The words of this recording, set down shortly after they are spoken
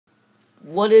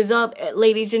What is up,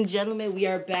 ladies and gentlemen? We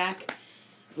are back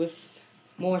with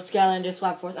more Skylanders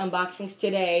SwapForce unboxings.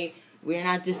 Today, we are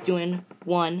not just doing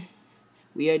one,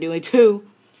 we are doing two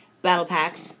battle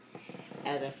packs.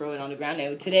 As I throw it on the ground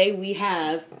now. Today, we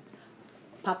have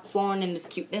Popcorn and his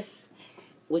cuteness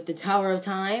with the Tower of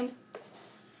Time,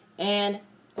 and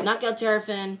Knockout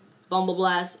Terrafin, Bumble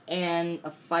Blast, and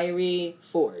a Fiery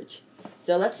Forge.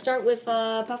 So let's start with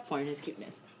Popcorn and his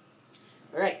cuteness.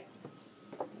 Alright.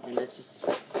 And let's just,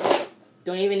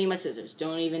 don't even need my scissors.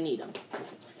 Don't even need them.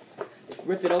 Just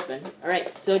rip it open.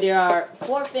 Alright, so there are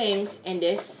 4 things in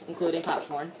this, including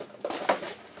popcorn.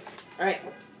 Alright,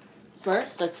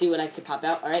 first, let's see what I can pop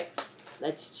out. Alright,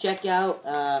 let's check out,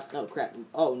 oh crap.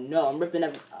 Oh no, I'm ripping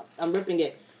it.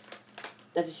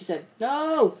 That's what she said.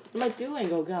 No! What am I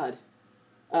doing? Oh god.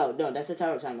 Oh, no, that's the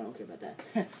Tower of Time. I don't care about that.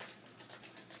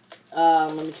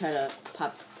 Let me try to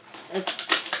pop.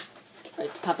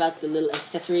 Pop out the little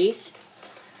accessories.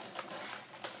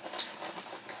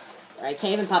 Alright,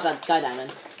 can't even pop out the Sky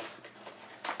Diamond.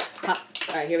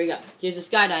 Alright, here we go. Here's the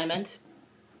Sky Diamond.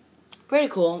 Pretty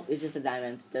cool. It's just a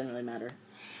diamond. Doesn't really matter.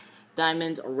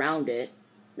 Diamonds around it.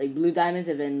 Like blue diamonds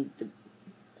and then the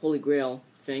Holy Grail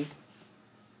thing.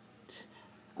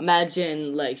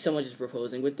 Imagine, like, someone just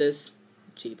proposing with this.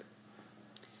 Cheap.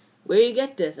 Where do you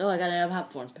get this? Oh, I got another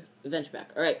popcorn adventure pack.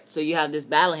 Alright, so you have this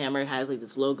battle hammer. It has, like,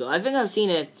 this logo. I think I've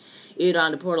seen it either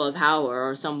on the Portal of Power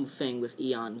or something with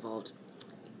Eon involved.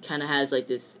 Kind of has, like,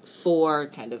 this 4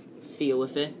 kind of feel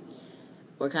with it.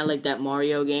 Or kind of like that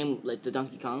Mario game, like the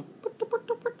Donkey Kong.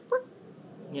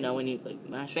 You know, when you, like,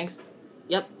 mash things.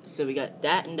 Yep, so we got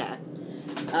that and that.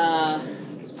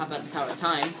 Let's pop out the Tower of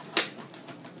Time.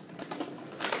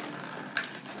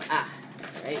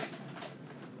 Right.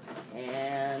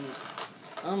 And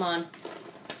come on.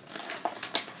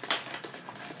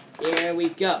 There we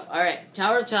go. Alright,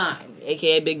 Tower of Time,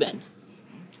 aka Big Ben.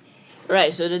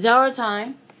 Alright, so the Tower of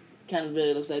Time kind of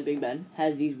really looks like Big Ben.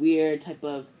 Has these weird type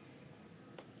of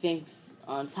things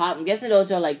on top. I'm guessing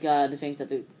those are like the things that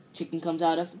the chicken comes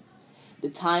out of. The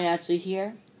time actually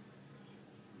here.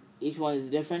 Each one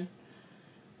is different.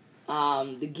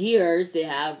 The gears they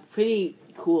have pretty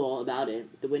cool about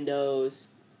it. The windows,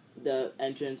 the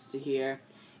entrance to here.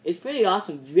 It's pretty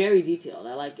awesome. Very detailed.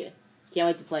 I like it. Can't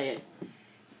wait to play it.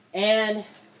 And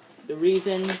the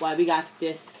reason why we got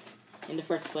this in the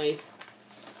first place,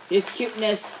 his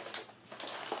cuteness.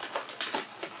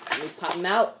 Let me pop him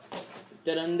out.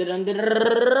 Dun dun dun dun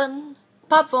dun.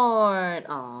 Popcorn.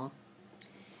 Aww.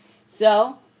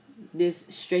 So, this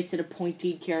straight to the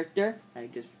pointy character. I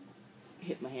just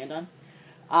hit my hand on.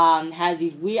 Has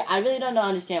these weird. I really don't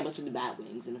understand what's with the bat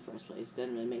wings in the first place.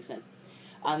 Doesn't really make sense.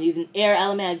 He's an air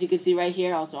element, as you can see right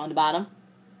here, also on the bottom.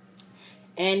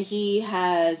 And he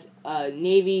has a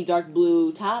navy dark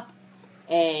blue top,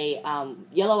 a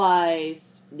yellow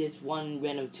eyes, this one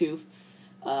random tooth,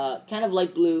 kind of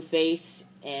light blue face,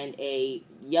 and a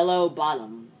yellow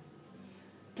bottom.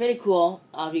 Pretty cool.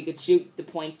 You could shoot the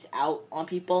points out on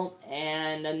people,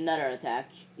 and another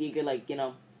attack. You could, like,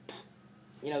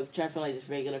 turn from like this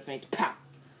regular thing to pow.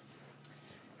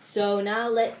 So now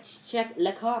let's check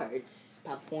the cards.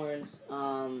 Popcorn's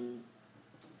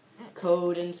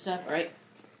code and stuff. Alright.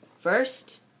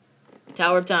 First,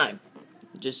 Tower of Time.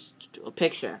 Just a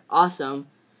picture. Awesome.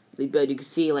 But you can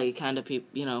see like kind of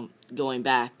people, going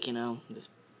back, with,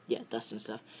 dust and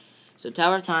stuff. So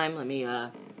Tower of Time, let me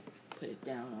put it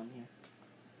down on here.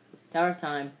 Tower of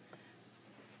Time.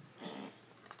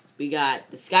 We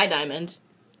got the Sky Diamond.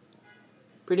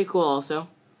 Pretty cool also.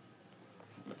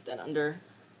 Put that under.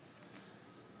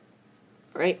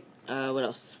 Alright, what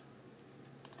else?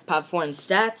 Popcorn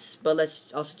stats, but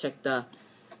let's also check the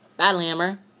Battle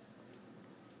Hammer.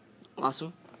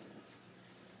 Awesome.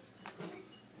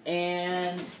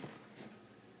 And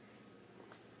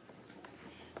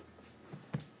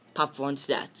Popcorn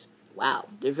stats. Wow,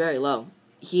 they're very low.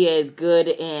 He is good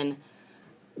in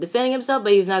defending himself,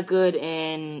 but he's not good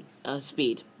in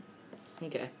speed.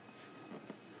 Okay.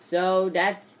 So,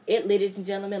 that's it, ladies and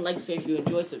gentlemen. Like if you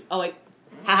enjoyed some... Oh, wait.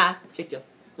 Haha. Tricked you.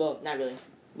 Well, not really.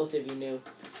 Most of you knew.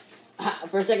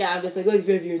 For a second, I'm just like, like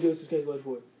if you enjoyed some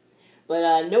more.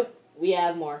 But, nope. We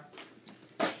have more.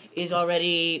 It's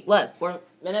already, 4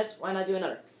 minutes? Why not do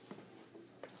another?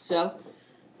 So,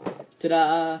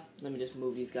 ta-da. Let me just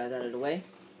move these guys out of the way.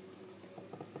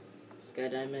 Sky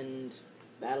Diamond,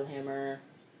 Battle Hammer,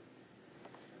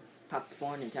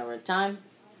 Popcorn, and Tower of Time.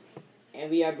 And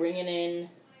we are bringing in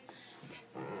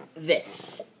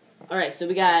this. Alright, so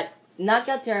we got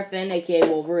Knockout Terrafin, aka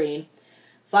Wolverine,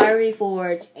 Fiery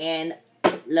Forge, and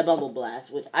Le Bumble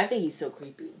Blast, which I think he's so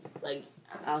creepy. Like,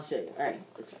 I'll show you. Alright,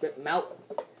 let's rip him out.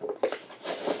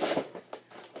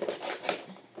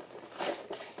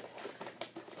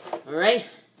 Alright,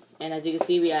 and as you can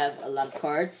see, we have a lot of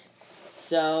cards.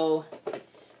 So,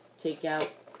 let's take out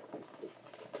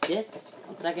this.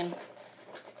 1 second.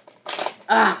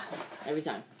 Ah! Every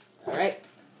time. Alright.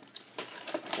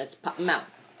 Let's pop them out.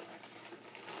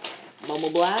 Bubble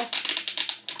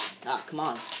Blast. Ah, come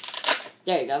on.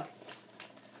 There you go.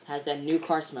 Has that new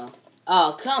car smell.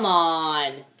 Oh, come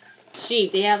on!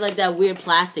 Sheep, they have like that weird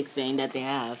plastic thing that they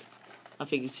have. I don't know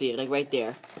if you can see it, like right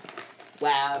there.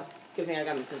 Wow. Good thing I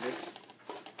got my scissors.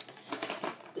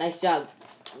 Nice job.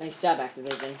 Nice job,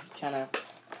 Activision. Trying to...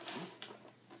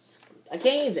 I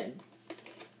can't even.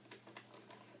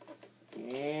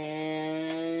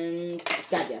 And...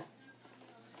 Gotcha.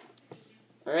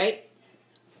 Alright.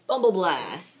 Bumble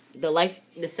Blast.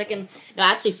 The second... No,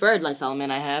 actually third life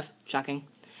element I have. Shocking.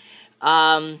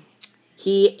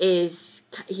 He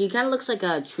kind of looks like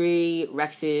a Tree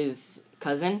Rex's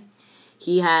cousin.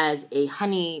 He has a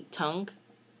honey tongue.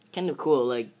 Kind of cool,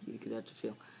 like, you could actually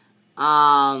feel.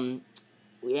 And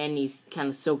he's kind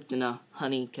of soaked in a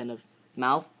honey kind of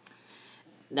mouth.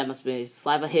 That must be his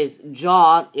saliva. His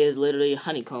jaw is literally a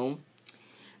honeycomb.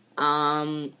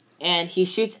 And he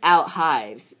shoots out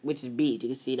hives, which is bees. You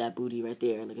can see that booty right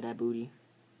there. Look at that booty.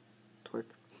 Twerk.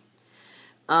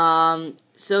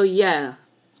 So yeah.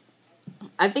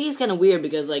 I think it's kind of weird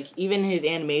because, like, even his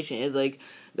animation is, like,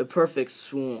 the perfect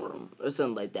swarm or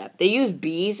something like that. They use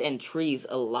bees and trees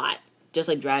a lot, just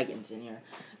like dragons in here.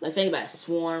 Like, think about it.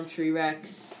 Swarm, Tree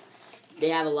Rex, they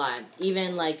have a lot.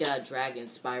 Even, like, Dragon,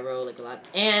 Spyro, like, a lot.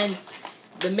 And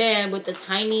the man with the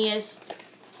tiniest...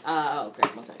 oh,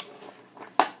 crap, 1 second.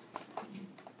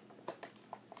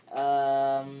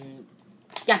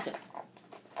 Gotcha.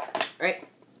 Right?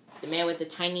 The man with the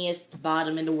tiniest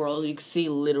bottom in the world. You can see,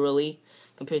 literally,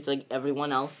 compared to, like,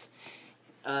 everyone else.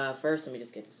 First, let me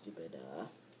just get the stupid,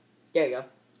 there you go.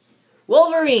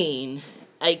 Wolverine,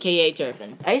 a.k.a.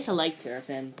 Turfin. I used to like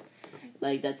Turfin.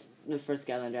 Like, that's the first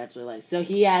Skylander I actually liked. So,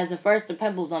 he has the first of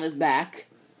pimples on his back.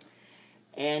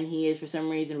 And he is, for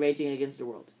some reason, raging against the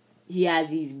world. He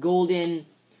has these golden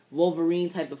Wolverine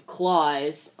type of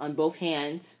claws on both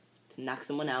hands to knock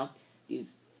someone out.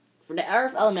 For the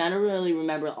Earth element, I don't really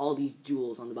remember all these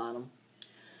jewels on the bottom.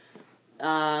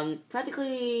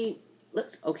 Practically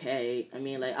looks okay. I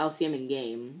mean, like, I'll see him in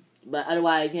game. But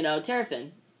otherwise, you know,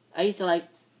 Terrafin. I used to like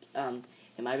him.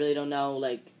 I really don't know,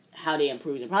 like, how they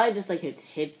improved him. Probably just, like,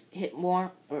 hit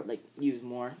more, or, like, use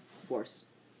more force.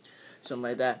 Something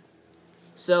like that.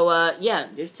 So, yeah,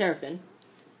 there's Terrafin.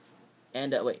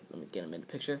 And, wait, let me get him in the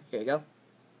picture. Here you go.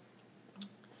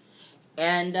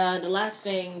 And, the last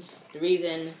thing, the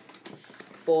reason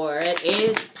for it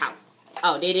is, pow.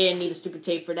 Oh, they didn't need a stupid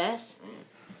tape for this.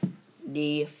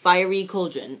 The Fiery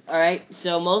Cauldron, alright?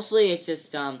 So, mostly it's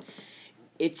just,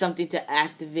 it's something to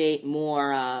activate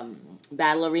more,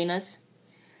 battle arenas.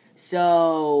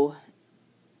 So,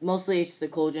 mostly it's the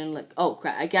cauldron, like, oh,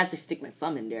 crap, I got to stick my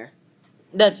thumb in there.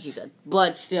 That's what she said.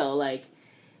 But still, like,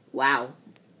 wow.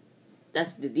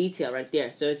 That's the detail right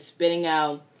there. So, it's spitting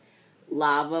out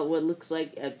lava, what looks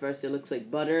like, at first it looks like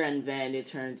butter, and then it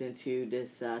turns into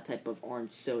this type of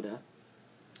orange soda.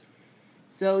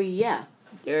 So, yeah,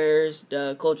 there's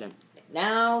the cauldron.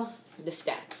 Now, the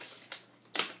stats.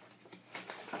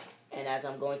 And as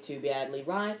I'm going to badly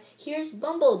rhyme, here's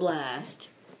Bumble Blast.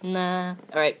 Nah.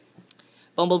 Alright.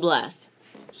 Bumble Blast.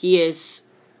 He is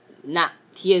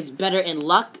better in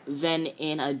luck than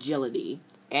in agility.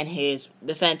 And his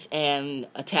defense and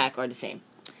attack are the same.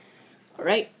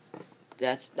 Alright.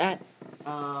 That's that.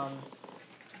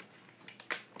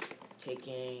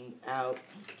 Taking out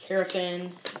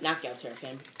Terrafin. Knockout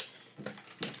Terrafin.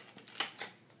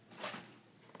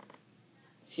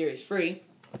 Series free.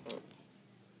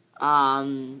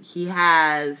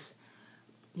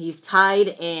 He's tied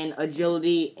in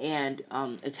agility and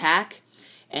attack,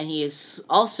 and he is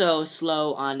also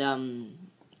slow on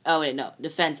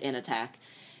defense and attack,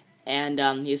 and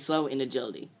he is slow in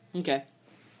agility. Okay,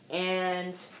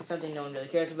 and something no one really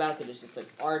cares about because it's just like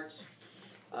art.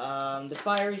 The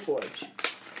Fiery Forge,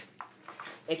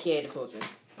 aka the Cauldron.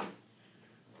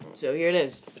 So here it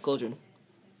is, the Cauldron.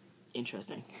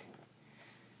 Interesting.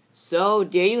 So,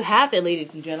 there you have it,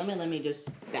 ladies and gentlemen. Let me just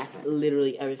back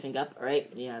literally everything up, alright?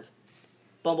 You have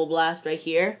Bumble Blast right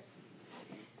here.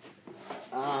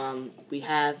 We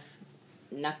have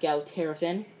Knockout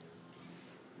Terrafin.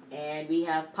 And we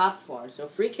have Popcorn. So,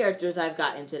 3 characters I've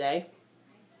gotten today.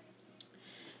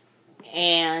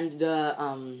 And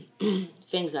the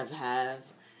things I've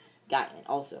gotten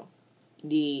also.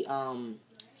 The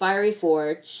Fiery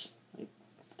Forge. Let me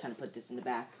kind of put this in the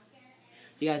back.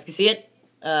 You guys can see it?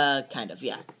 Kind of,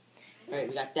 yeah. Alright,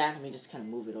 we got that. Let me just kind of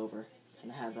move it over.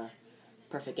 Kind of have a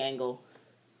perfect angle.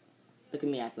 Look at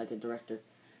me act like a director.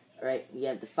 Alright, we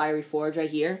have the Fiery Forge right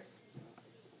here.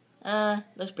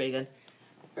 Looks pretty good.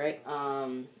 Alright,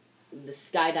 the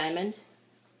Sky Diamond.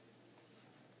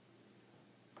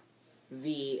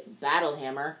 The Battle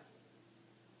Hammer.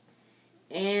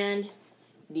 And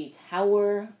the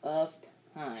Tower of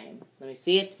Time. Let me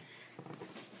see it.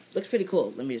 Looks pretty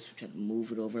cool. Let me just try to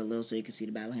move it over a little so you can see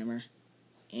the Battle Hammer.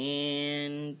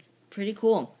 And pretty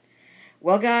cool.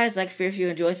 Well, guys, like if you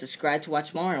enjoyed, subscribe to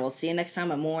watch more, and we'll see you next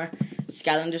time on more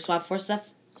Skylanders SwapForce stuff.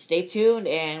 Stay tuned,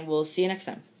 and we'll see you next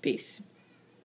time. Peace.